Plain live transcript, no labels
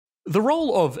The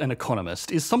role of an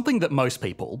economist is something that most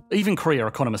people, even career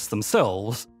economists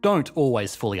themselves, don't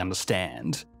always fully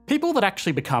understand. People that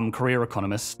actually become career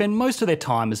economists spend most of their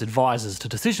time as advisors to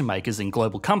decision makers in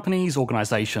global companies,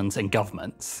 organisations and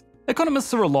governments.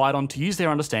 Economists are relied on to use their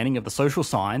understanding of the social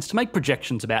science to make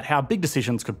projections about how big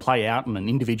decisions could play out on an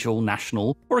individual,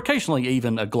 national, or occasionally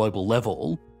even a global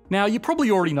level. Now, you probably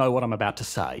already know what I'm about to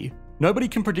say. Nobody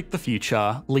can predict the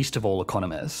future, least of all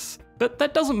economists. But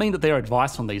that doesn't mean that their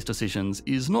advice on these decisions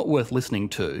is not worth listening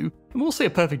to, and we'll see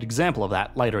a perfect example of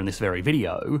that later in this very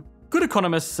video. Good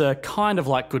economists are kind of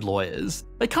like good lawyers.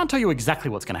 They can't tell you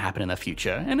exactly what's going to happen in the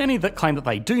future, and any that claim that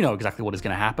they do know exactly what is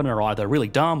going to happen are either really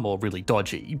dumb or really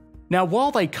dodgy. Now,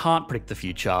 while they can't predict the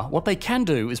future, what they can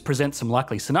do is present some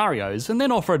likely scenarios and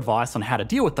then offer advice on how to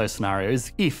deal with those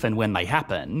scenarios if and when they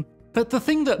happen. But the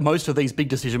thing that most of these big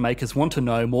decision makers want to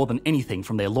know more than anything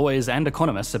from their lawyers and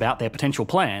economists about their potential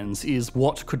plans is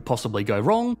what could possibly go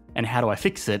wrong and how do I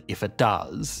fix it if it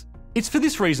does. It's for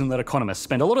this reason that economists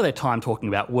spend a lot of their time talking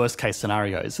about worst case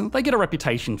scenarios, and they get a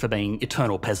reputation for being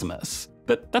eternal pessimists.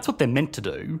 But that's what they're meant to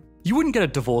do. You wouldn't get a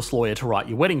divorce lawyer to write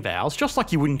your wedding vows, just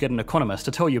like you wouldn't get an economist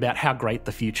to tell you about how great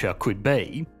the future could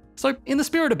be. So, in the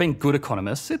spirit of being good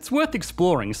economists, it's worth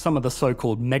exploring some of the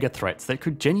so-called megathreats that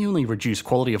could genuinely reduce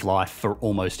quality of life for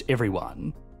almost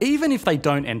everyone. Even if they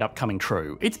don't end up coming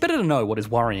true, it's better to know what is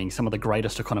worrying some of the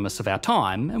greatest economists of our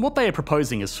time and what they are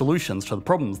proposing as solutions to the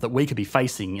problems that we could be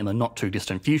facing in the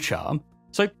not-too-distant future.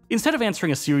 So, instead of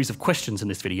answering a series of questions in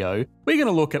this video, we're going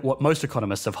to look at what most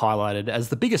economists have highlighted as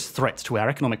the biggest threats to our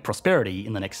economic prosperity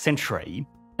in the next century.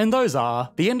 And those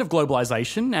are the end of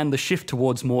globalization and the shift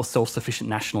towards more self-sufficient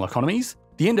national economies,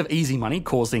 the end of easy money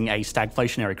causing a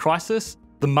stagflationary crisis,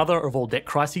 the mother of all debt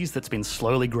crises that's been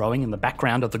slowly growing in the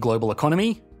background of the global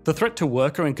economy, the threat to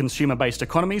worker and consumer-based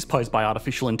economies posed by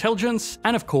artificial intelligence,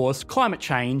 and of course, climate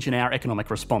change and our economic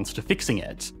response to fixing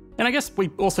it. And I guess we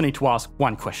also need to ask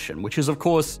one question, which is of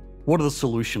course, what are the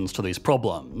solutions to these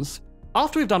problems?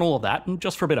 After we've done all of that, and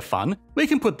just for a bit of fun, we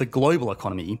can put the global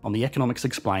economy on the Economics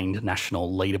Explained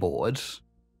National Leaderboard.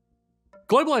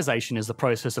 Globalization is the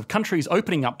process of countries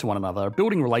opening up to one another,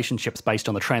 building relationships based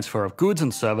on the transfer of goods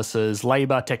and services,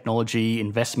 labour, technology,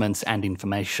 investments, and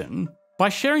information. By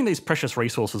sharing these precious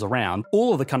resources around,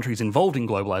 all of the countries involved in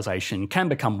globalization can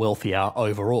become wealthier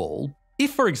overall.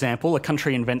 If, for example, a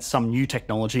country invents some new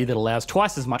technology that allows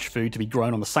twice as much food to be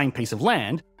grown on the same piece of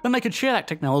land, then they could share that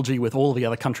technology with all of the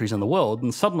other countries in the world,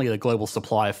 and suddenly the global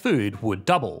supply of food would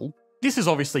double. This is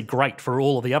obviously great for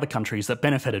all of the other countries that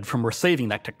benefited from receiving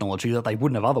that technology that they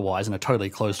wouldn't have otherwise in a totally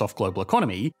closed-off global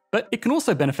economy, but it can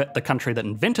also benefit the country that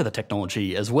invented the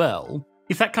technology as well.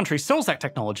 If that country sells that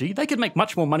technology, they could make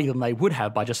much more money than they would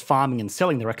have by just farming and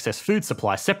selling their excess food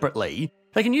supply separately.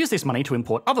 They can use this money to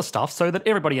import other stuff so that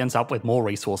everybody ends up with more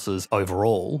resources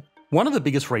overall. One of the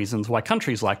biggest reasons why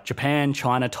countries like Japan,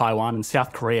 China, Taiwan and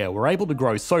South Korea were able to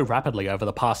grow so rapidly over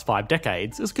the past 5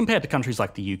 decades as compared to countries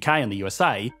like the UK and the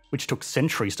USA, which took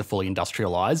centuries to fully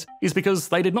industrialise, is because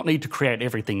they did not need to create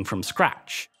everything from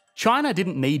scratch. China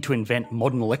didn't need to invent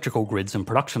modern electrical grids and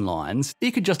production lines,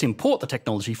 it could just import the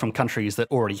technology from countries that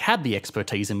already had the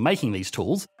expertise in making these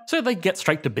tools, so they'd get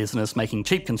straight to business making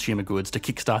cheap consumer goods to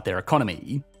kickstart their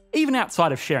economy. Even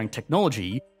outside of sharing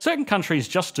technology, certain countries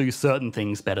just do certain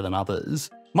things better than others.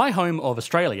 My home of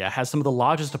Australia has some of the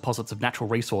largest deposits of natural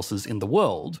resources in the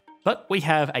world, but we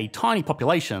have a tiny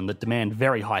population that demand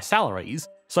very high salaries,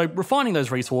 so refining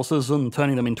those resources and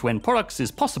turning them into end products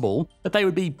is possible, but they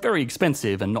would be very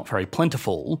expensive and not very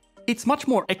plentiful. It's much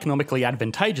more economically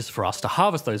advantageous for us to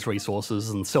harvest those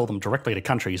resources and sell them directly to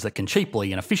countries that can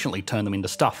cheaply and efficiently turn them into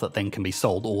stuff that then can be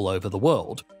sold all over the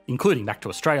world, including back to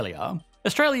Australia.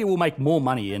 Australia will make more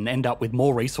money and end up with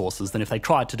more resources than if they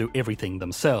tried to do everything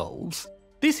themselves.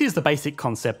 This is the basic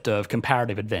concept of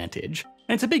comparative advantage,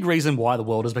 and it's a big reason why the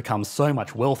world has become so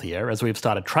much wealthier as we've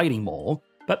started trading more,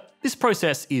 but this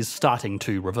process is starting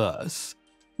to reverse.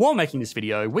 While making this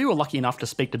video, we were lucky enough to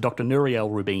speak to Dr.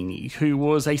 Nouriel Roubini, who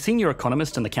was a senior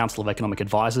economist in the Council of Economic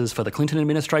Advisors for the Clinton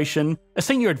administration, a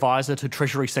senior advisor to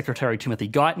Treasury Secretary Timothy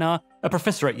Geithner, a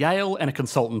professor at Yale, and a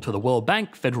consultant to the World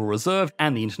Bank, Federal Reserve,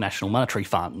 and the International Monetary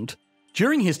Fund.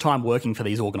 During his time working for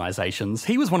these organisations,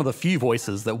 he was one of the few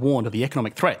voices that warned of the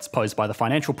economic threats posed by the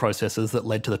financial processes that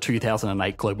led to the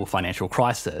 2008 global financial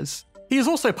crisis. He has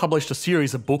also published a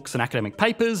series of books and academic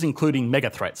papers, including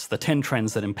Megathreats, the 10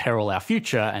 trends that imperil our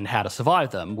future and how to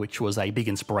survive them, which was a big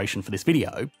inspiration for this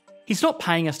video. He's not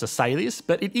paying us to say this,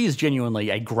 but it is genuinely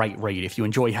a great read if you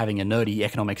enjoy having a nerdy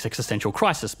economics existential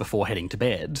crisis before heading to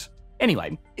bed.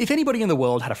 Anyway, if anybody in the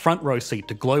world had a front row seat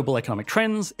to global economic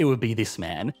trends, it would be this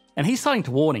man, and he's starting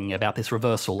to warning about this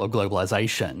reversal of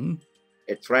globalization.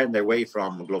 a trend away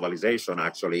from globalization,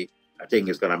 actually, I think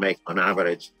is going to make, on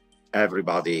average,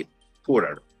 everybody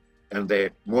poorer. And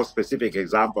the most specific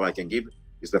example I can give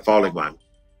is the following one.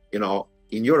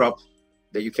 In Europe,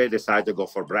 the UK decided to go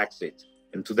for Brexit.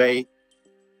 And today,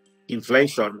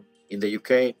 inflation in the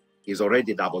UK is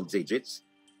already double digits.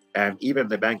 And even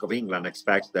the Bank of England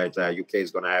expects that UK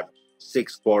is going to have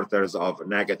 6 quarters of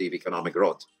negative economic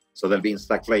growth. So there'll be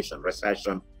stagflation,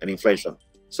 recession, and inflation.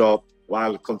 So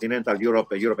while continental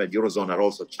Europe and Eurozone are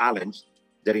also challenged,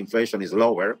 their inflation is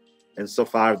lower. And so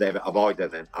far, they've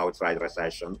avoided an outright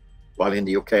recession, while in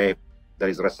the UK, there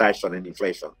is recession and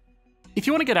inflation. If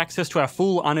you want to get access to our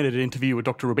full unedited interview with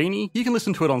Dr. Roubini, you can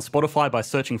listen to it on Spotify by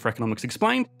searching for Economics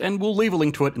Explained, and we'll leave a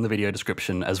link to it in the video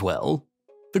description as well.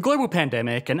 The global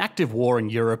pandemic, an active war in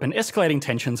Europe, and escalating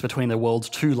tensions between the world's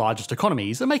 2 largest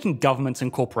economies are making governments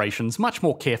and corporations much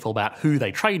more careful about who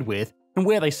they trade with and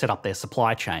where they set up their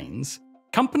supply chains.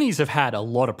 Companies have had a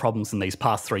lot of problems in these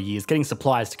past 3 years getting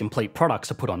supplies to complete products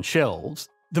to put on shelves.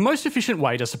 The most efficient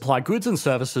way to supply goods and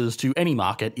services to any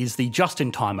market is the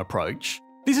just-in-time approach.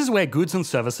 This is where goods and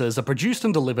services are produced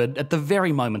and delivered at the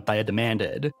very moment they are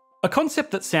demanded. A concept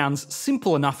that sounds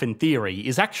simple enough in theory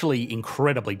is actually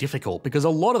incredibly difficult because a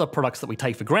lot of the products that we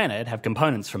take for granted have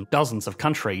components from dozens of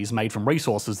countries made from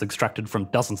resources extracted from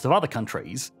dozens of other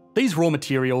countries. These raw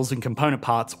materials and component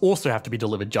parts also have to be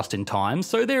delivered just in time,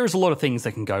 so there is a lot of things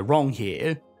that can go wrong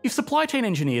here. If supply chain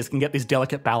engineers can get this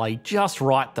delicate ballet just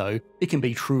right though, it can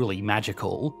be truly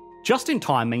magical. Just in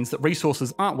time means that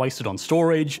resources aren't wasted on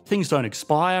storage, things don't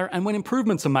expire, and when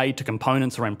improvements are made to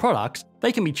components or end products,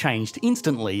 they can be changed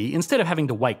instantly instead of having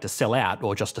to wait to sell out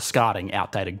or just discarding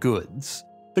outdated goods.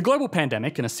 The global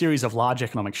pandemic and a series of large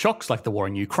economic shocks like the war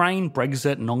in Ukraine,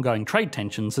 Brexit, and ongoing trade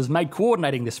tensions has made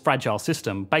coordinating this fragile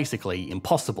system basically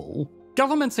impossible.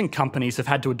 Governments and companies have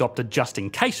had to adopt a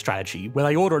just-in-case strategy where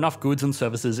they order enough goods and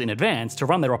services in advance to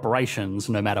run their operations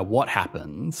no matter what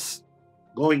happens.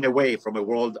 Going away from a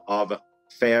world of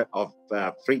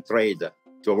free trade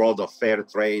to a world of fair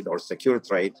trade or secure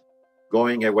trade,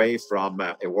 going away from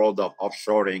a world of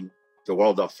offshoring to a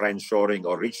world of friendshoring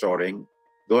or reshoring,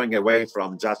 going away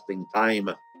from just-in-time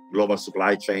global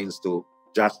supply chains to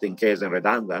just-in-case and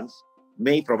redundant,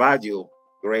 may provide you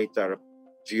greater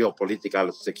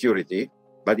geopolitical security,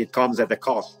 but it comes at a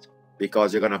cost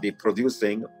because you're going to be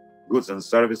producing goods and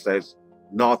services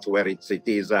not where it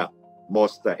is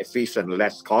most efficient,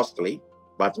 less costly,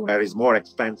 but where it's more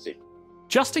expensive.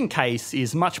 Just in case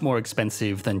is much more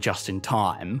expensive than just in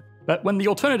time, but when the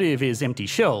alternative is empty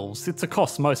shelves, it's a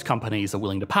cost most companies are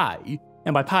willing to pay.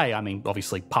 And by pay, I mean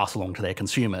obviously pass along to their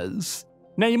consumers.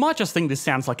 Now you might just think this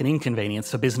sounds like an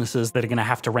inconvenience for businesses that are going to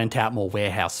have to rent out more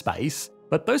warehouse space,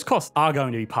 but those costs are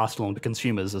going to be passed along to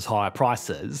consumers as higher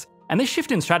prices. And this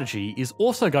shift in strategy is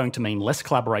also going to mean less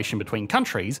collaboration between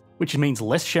countries, which means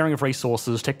less sharing of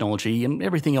resources, technology, and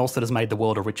everything else that has made the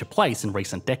world a richer place in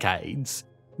recent decades.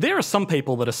 There are some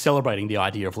people that are celebrating the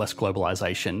idea of less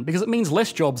globalization because it means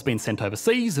less jobs being sent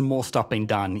overseas and more stuff being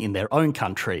done in their own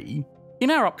country. In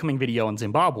our upcoming video on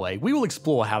Zimbabwe, we will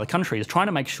explore how the country is trying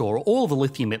to make sure all the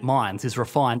lithium it mines is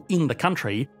refined in the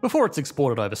country before it's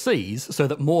exported overseas so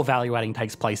that more value adding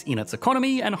takes place in its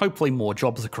economy and hopefully more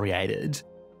jobs are created.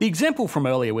 The example from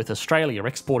earlier with Australia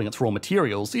exporting its raw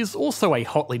materials is also a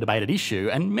hotly debated issue,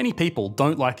 and many people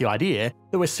don't like the idea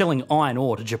that we're selling iron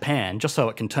ore to Japan just so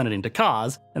it can turn it into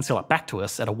cars and sell it back to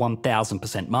us at a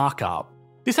 1000% markup.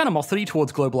 This animosity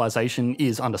towards globalisation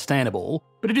is understandable,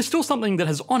 but it is still something that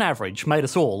has on average made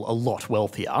us all a lot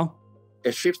wealthier.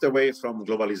 A shift away from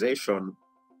globalization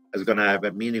is going to have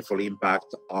a meaningful impact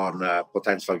on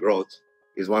potential growth.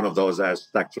 It's one of those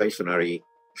stagflationary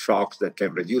shocks that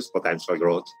can reduce potential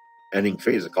growth and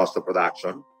increase the cost of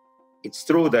production. It's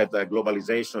true that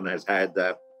globalization has had,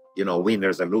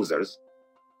 winners and losers.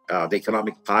 The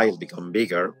economic pie has become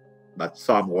bigger, but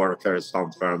some workers,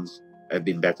 some firms have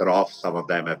been better off. Some of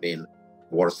them have been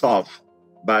worse off.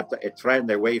 But a trend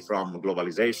away from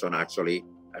globalization, actually,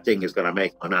 I think is going to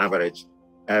make, on average,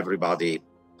 everybody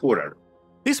poorer.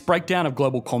 This breakdown of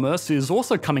global commerce is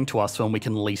also coming to us when we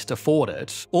can least afford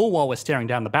it, all while we're staring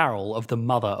down the barrel of the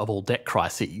mother of all debt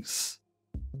crises.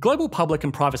 Global public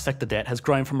and private sector debt has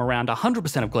grown from around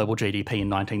 100% of global GDP in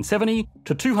 1970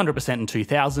 to 200% in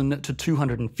 2000 to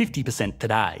 250%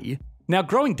 today. Now,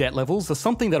 growing debt levels are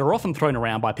something that are often thrown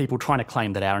around by people trying to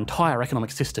claim that our entire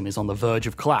economic system is on the verge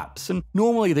of collapse, and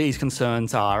normally these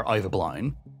concerns are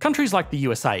overblown. Countries like the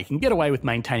USA can get away with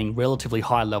maintaining relatively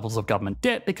high levels of government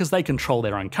debt because they control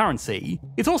their own currency.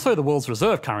 It's also the world's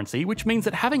reserve currency, which means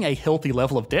that having a healthy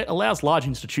level of debt allows large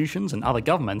institutions and other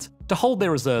governments to hold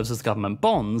their reserves as government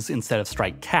bonds instead of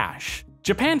straight cash.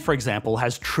 Japan, for example,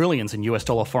 has trillions in US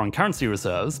dollar foreign currency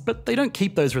reserves, but they don't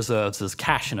keep those reserves as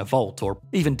cash in a vault or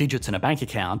even digits in a bank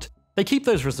account. They keep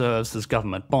those reserves as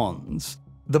government bonds.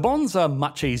 The bonds are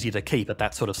much easier to keep at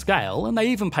that sort of scale, and they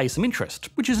even pay some interest,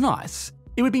 which is nice.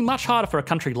 It would be much harder for a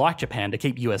country like Japan to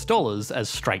keep US dollars as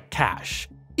straight cash.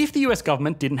 If the US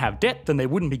government didn't have debt, then there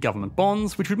wouldn't be government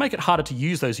bonds, which would make it harder to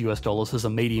use those US dollars as a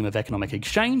medium of economic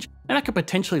exchange, and that could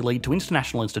potentially lead to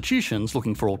international institutions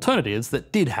looking for alternatives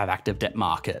that did have active debt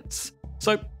markets.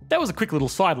 So that was a quick little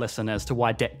side lesson as to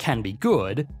why debt can be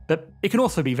good, but it can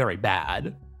also be very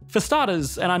bad. For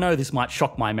starters, and I know this might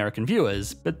shock my American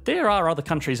viewers, but there are other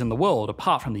countries in the world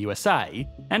apart from the USA,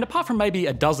 and apart from maybe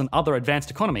a dozen other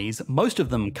advanced economies, most of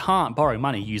them can't borrow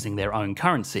money using their own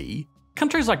currency.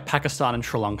 Countries like Pakistan and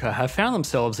Sri Lanka have found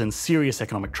themselves in serious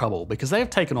economic trouble because they have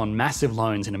taken on massive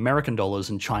loans in American dollars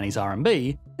and Chinese RMB,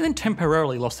 and then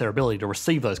temporarily lost their ability to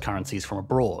receive those currencies from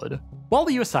abroad. While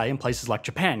the USA and places like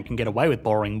Japan can get away with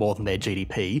borrowing more than their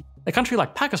GDP, a country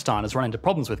like Pakistan has run into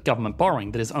problems with government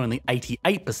borrowing that is only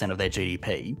 88% of their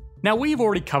GDP. Now, we've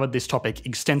already covered this topic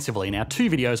extensively in our 2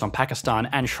 videos on Pakistan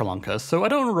and Sri Lanka, so I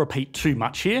don't want to repeat too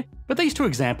much here, but these 2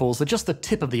 examples are just the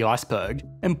tip of the iceberg,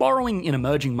 and borrowing in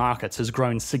emerging markets has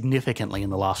grown significantly in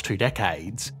the last 2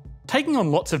 decades. Taking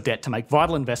on lots of debt to make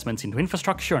vital investments into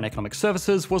infrastructure and economic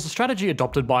services was a strategy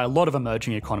adopted by a lot of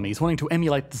emerging economies wanting to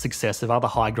emulate the success of other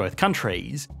high-growth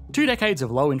countries. 2 decades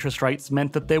of low interest rates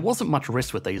meant that there wasn't much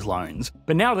risk with these loans,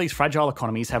 but now these fragile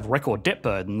economies have record debt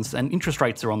burdens and interest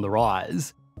rates are on the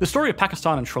rise. The story of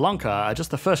Pakistan and Sri Lanka are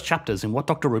just the first chapters in what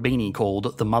Dr. Roubini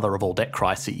called the mother of all debt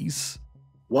crises.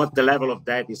 What the level of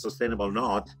debt is sustainable or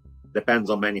not depends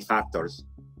on many factors.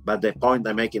 But the point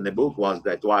I make in the book was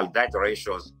that while debt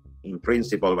ratios in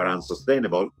principle were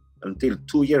unsustainable, until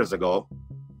 2 years ago,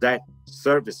 debt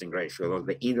servicing ratio, or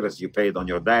the interest you paid on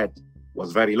your debt,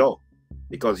 was very low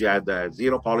because you had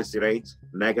zero policy rates,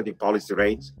 negative policy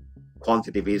rates,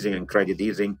 quantitative easing and credit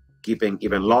easing, keeping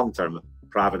even long-term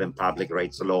private and public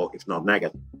rates low, if not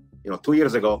negative. 2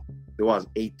 years ago, there was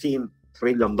 $18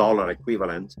 trillion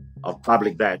equivalent of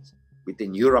public debt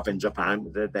within Europe and Japan,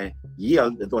 that the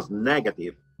yield that was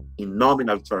negative in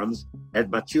nominal terms at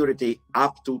maturity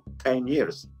up to 10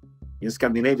 years. In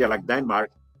Scandinavia, like Denmark,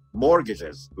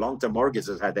 mortgages, long-term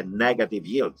mortgages had a negative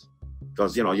yield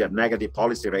because, you have negative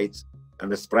policy rates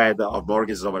and the spread of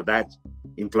mortgages over debt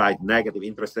implied negative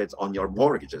interest rates on your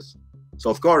mortgages. So,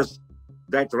 of course,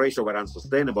 debt ratio were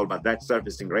unsustainable, but debt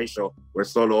servicing ratio were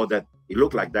so low that it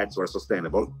looked like debts were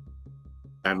sustainable.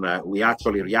 And we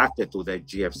actually reacted to the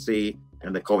GFC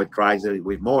and the COVID crisis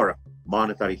with more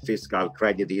monetary, fiscal,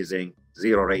 credit easing,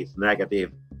 zero rates,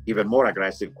 negative, even more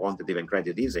aggressive quantitative and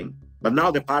credit easing. But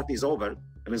now the party is over,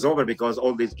 and it's over because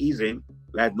all this easing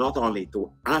led not only to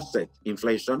asset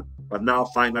inflation, but now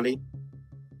finally,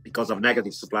 because of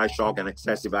negative supply shock and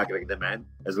excessive aggregate demand,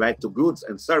 has led to goods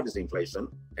and service inflation.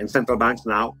 And central banks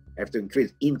now have to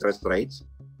increase interest rates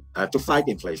to fight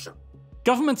inflation.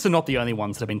 Governments are not the only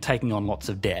ones that have been taking on lots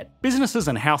of debt. Businesses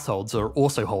and households are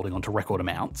also holding on to record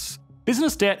amounts.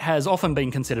 Business debt has often been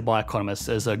considered by economists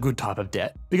as a good type of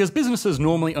debt, because businesses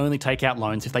normally only take out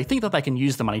loans if they think that they can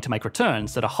use the money to make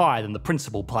returns that are higher than the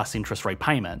principal plus interest rate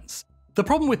payments. The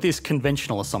problem with this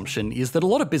conventional assumption is that a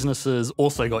lot of businesses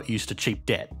also got used to cheap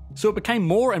debt, so it became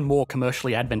more and more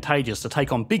commercially advantageous to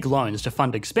take on big loans to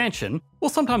fund expansion, or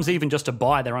sometimes even just to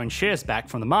buy their own shares back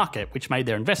from the market, which made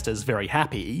their investors very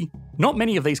happy. Not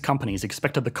many of these companies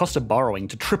expected the cost of borrowing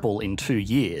to triple in 2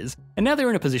 years, and now they're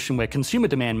in a position where consumer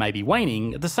demand may be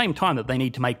waning at the same time that they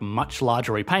need to make much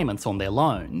larger repayments on their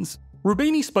loans.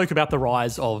 Roubini spoke about the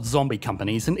rise of zombie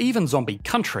companies and even zombie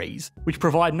countries, which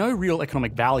provide no real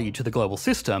economic value to the global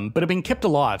system, but have been kept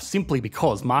alive simply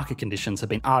because market conditions have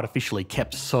been artificially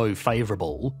kept so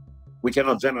favourable. We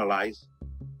cannot generalize,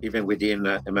 even within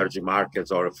emerging markets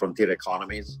or frontier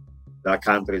economies. There are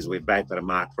countries with better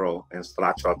macro and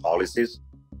structural policies.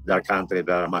 There are countries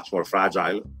that are much more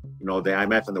fragile. The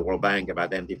IMF and the World Bank have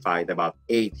identified about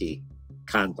 80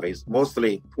 countries,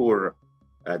 mostly poor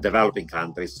developing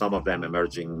countries, some of them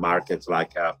emerging markets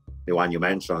like the one you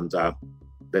mentioned,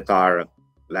 that are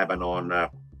Lebanon,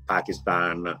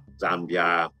 Pakistan,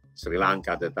 Zambia, Sri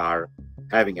Lanka, that are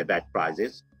having a debt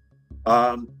crisis.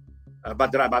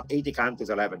 But there are about 80 countries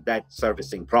that have debt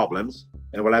servicing problems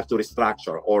and will have to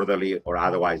restructure orderly or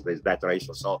otherwise this debt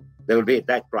ratio. So there will be a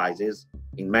debt crisis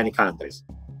in many countries.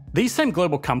 These same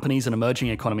global companies and emerging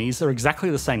economies are exactly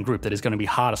the same group that is going to be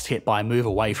hardest hit by a move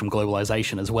away from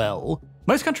globalization as well.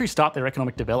 Most countries start their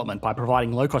economic development by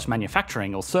providing low-cost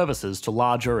manufacturing or services to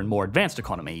larger and more advanced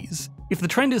economies. If the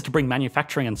trend is to bring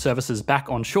manufacturing and services back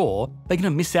onshore, they're going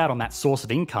to miss out on that source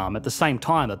of income at the same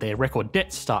time that their record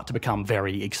debts start to become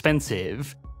very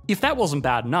expensive. If that wasn't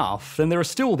bad enough, then there are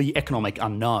still the economic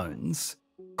unknowns.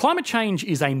 Climate change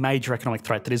is a major economic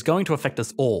threat that is going to affect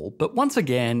us all, but once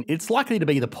again, it's likely to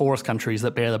be the poorest countries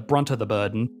that bear the brunt of the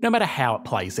burden, no matter how it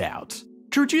plays out.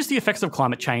 To reduce the effects of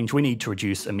climate change, we need to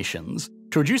reduce emissions.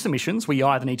 To reduce emissions, we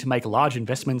either need to make large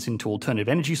investments into alternative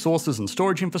energy sources and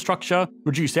storage infrastructure,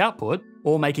 reduce output,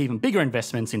 or make even bigger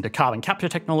investments into carbon capture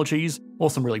technologies, or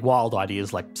some really wild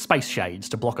ideas like space shades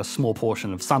to block a small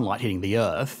portion of sunlight hitting the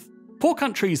Earth. Poor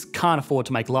countries can't afford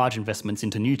to make large investments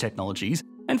into new technologies,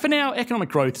 and for now, economic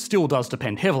growth still does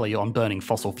depend heavily on burning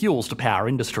fossil fuels to power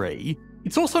industry.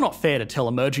 It's also not fair to tell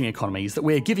emerging economies that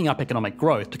we're giving up economic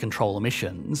growth to control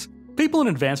emissions. People in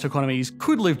advanced economies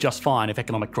could live just fine if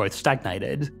economic growth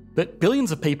stagnated, but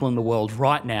billions of people in the world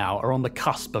right now are on the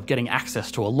cusp of getting access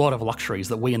to a lot of luxuries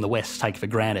that we in the West take for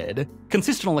granted.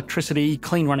 Consistent electricity,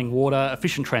 clean running water,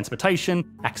 efficient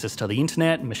transportation, access to the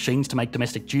internet, machines to make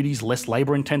domestic duties less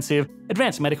labour intensive,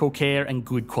 advanced medical care, and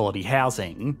good quality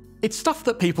housing. It's stuff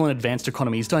that people in advanced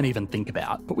economies don't even think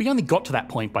about, but we only got to that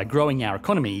point by growing our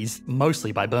economies,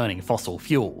 mostly by burning fossil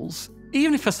fuels.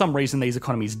 Even if for some reason these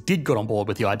economies did get on board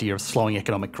with the idea of slowing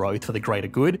economic growth for the greater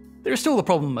good, there is still the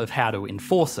problem of how to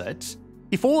enforce it.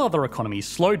 If all other economies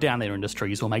slowed down their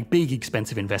industries or make big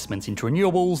expensive investments into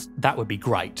renewables, that would be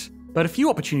great. But a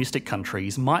few opportunistic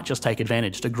countries might just take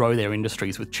advantage to grow their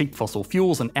industries with cheap fossil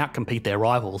fuels and outcompete their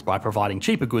rivals by providing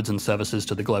cheaper goods and services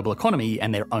to the global economy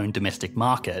and their own domestic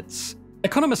markets.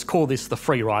 Economists call this the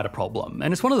free rider problem,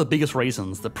 and it's one of the biggest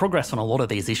reasons that progress on a lot of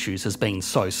these issues has been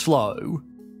so slow.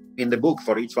 In the book,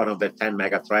 for each one of the 10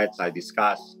 megathreats, I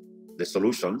discuss the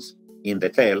solutions in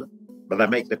detail, but I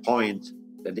make the point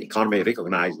that the economy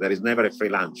recognizes there is never a free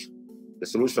lunch. The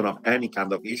solution of any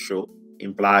kind of issue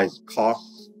implies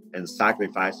costs and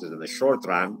sacrifices in the short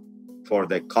run for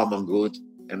the common good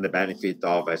and the benefit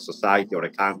of a society or a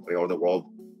country or the world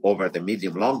over the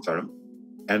medium long term.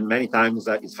 And many times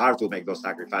it's hard to make those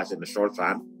sacrifices in the short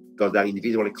run because they're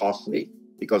individually costly,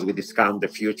 because we discount the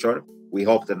future. We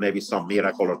hope that maybe some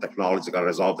miracle or technology can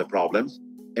resolve the problems.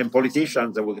 And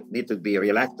politicians that will need to be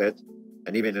re-elected,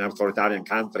 and even in an authoritarian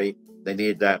country, they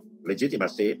need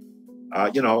legitimacy.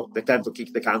 They tend to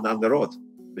kick the can down the road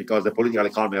because the political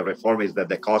economy of reform is that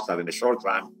the costs are in the short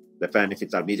run, the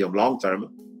benefits are medium long term,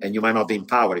 and you might not be in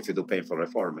power if you do painful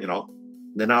reform.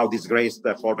 The now disgraced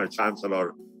former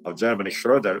chancellor of Germany,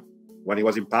 Reuter, when he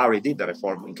was in power, he did the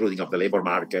reform, including of the labor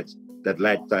market, that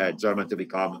led Germany to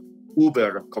become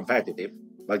uber competitive.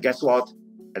 But guess what?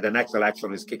 At the next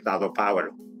election, he's kicked out of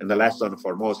power. And the lesson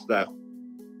for most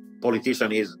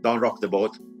politicians is don't rock the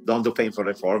boat, don't do painful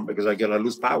reform because you're going to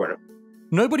lose power.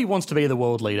 Nobody wants to be the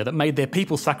world leader that made their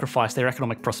people sacrifice their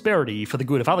economic prosperity for the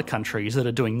good of other countries that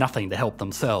are doing nothing to help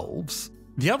themselves.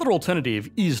 The other alternative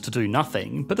is to do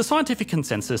nothing, but the scientific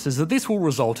consensus is that this will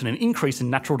result in an increase in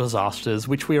natural disasters,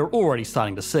 which we are already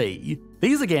starting to see.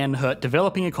 These again hurt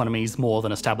developing economies more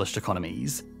than established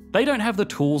economies. They don't have the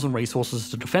tools and resources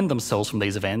to defend themselves from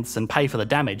these events and pay for the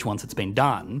damage once it's been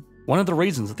done. One of the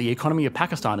reasons that the economy of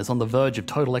Pakistan is on the verge of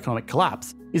total economic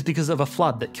collapse is because of a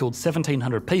flood that killed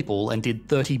 1,700 people and did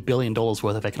 $30 billion worth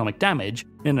of economic damage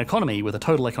in an economy with a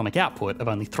total economic output of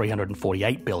only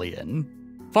 $348 billion.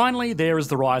 Finally, there is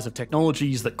the rise of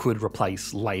technologies that could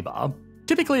replace labour.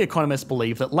 Typically, economists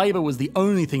believe that labour was the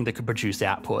only thing that could produce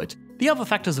output. The other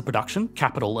factors of production,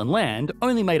 capital and land,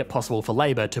 only made it possible for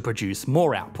labour to produce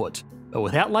more output. But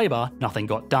without labour, nothing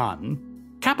got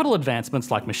done. Capital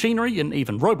advancements like machinery and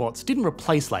even robots didn't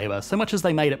replace labour so much as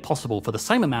they made it possible for the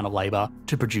same amount of labour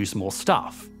to produce more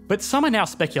stuff. But some are now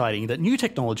speculating that new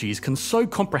technologies can so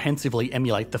comprehensively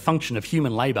emulate the function of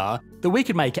human labour that we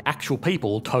could make actual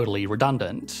people totally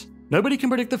redundant. Nobody can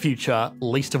predict the future,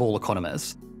 least of all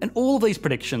economists. And all of these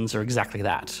predictions are exactly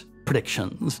that,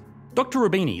 predictions. Dr.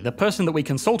 Roubini, the person that we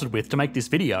consulted with to make this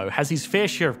video, has his fair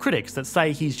share of critics that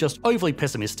say he's just overly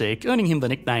pessimistic, earning him the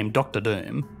nickname Dr.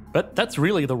 Doom. But that's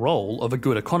really the role of a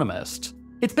good economist.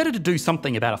 It's better to do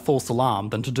something about a false alarm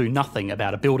than to do nothing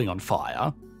about a building on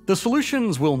fire. The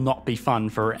solutions will not be fun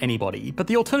for anybody, but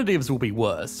the alternatives will be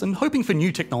worse, and hoping for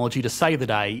new technology to save the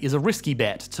day is a risky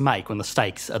bet to make when the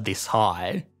stakes are this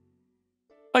high.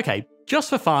 Okay, just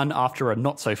for fun, after a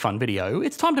not-so-fun video,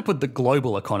 it's time to put the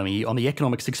global economy on the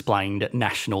Economics Explained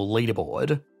National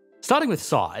Leaderboard. Starting with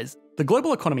size, the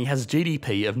global economy has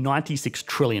GDP of $96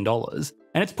 trillion,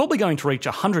 and it's probably going to reach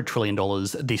 $100 trillion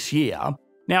this year.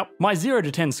 Now, my 0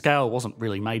 to 10 scale wasn't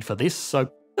really made for this, so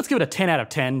Let's give it a 10 out of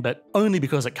 10, but only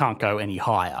because it can't go any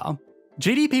higher.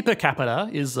 GDP per capita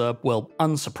is,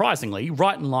 unsurprisingly,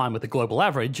 right in line with the global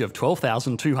average of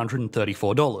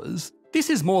 $12,234.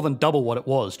 This is more than double what it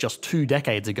was just 2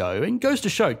 decades ago, and goes to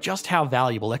show just how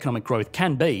valuable economic growth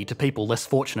can be to people less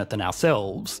fortunate than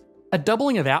ourselves. A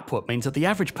doubling of output means that the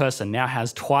average person now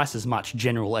has twice as much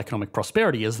general economic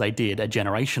prosperity as they did a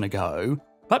generation ago.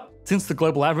 But since the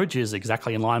global average is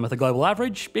exactly in line with the global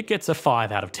average, it gets a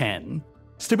 5 out of 10.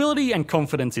 Stability and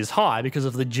confidence is high because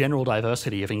of the general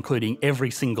diversity of including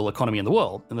every single economy in the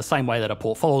world, in the same way that a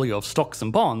portfolio of stocks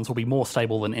and bonds will be more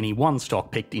stable than any one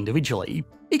stock picked individually.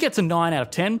 It gets a 9 out of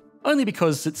 10, only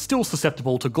because it's still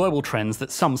susceptible to global trends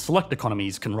that some select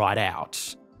economies can ride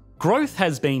out. Growth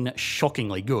has been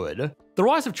shockingly good. The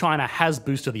rise of China has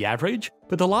boosted the average,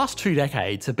 but the last 2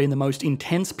 decades have been the most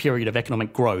intense period of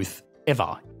economic growth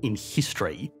ever in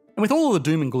history. And with all of the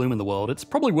doom and gloom in the world, it's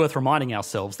probably worth reminding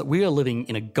ourselves that we are living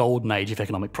in a golden age of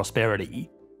economic prosperity.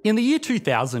 In the year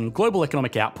 2000, global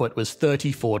economic output was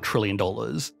 $34 trillion.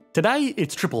 Today,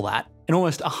 it's triple that, and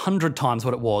almost 100 times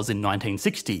what it was in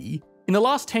 1960. In the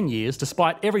last 10 years,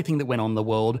 despite everything that went on in the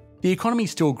world, the economy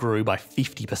still grew by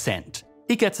 50%.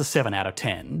 It gets a 7 out of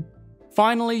 10.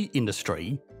 Finally,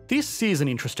 industry. This is an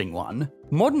interesting one.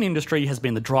 Modern industry has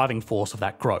been the driving force of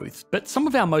that growth, but some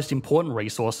of our most important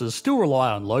resources still rely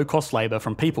on low-cost labour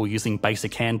from people using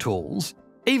basic hand tools.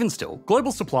 Even still,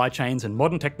 global supply chains and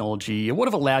modern technology are what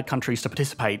have allowed countries to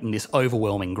participate in this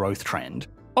overwhelming growth trend.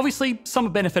 Obviously, some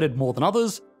have benefited more than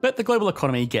others, but the global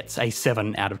economy gets a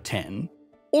 7 out of 10.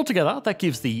 Altogether, that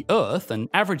gives the Earth an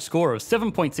average score of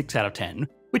 7.6 out of 10,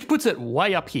 which puts it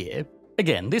way up here.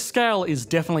 Again, this scale is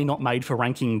definitely not made for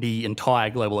ranking the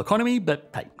entire global economy, but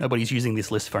hey, nobody's using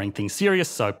this list for anything serious,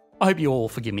 so I hope you all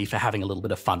forgive me for having a little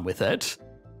bit of fun with it.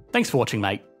 Thanks for watching,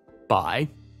 mate. Bye.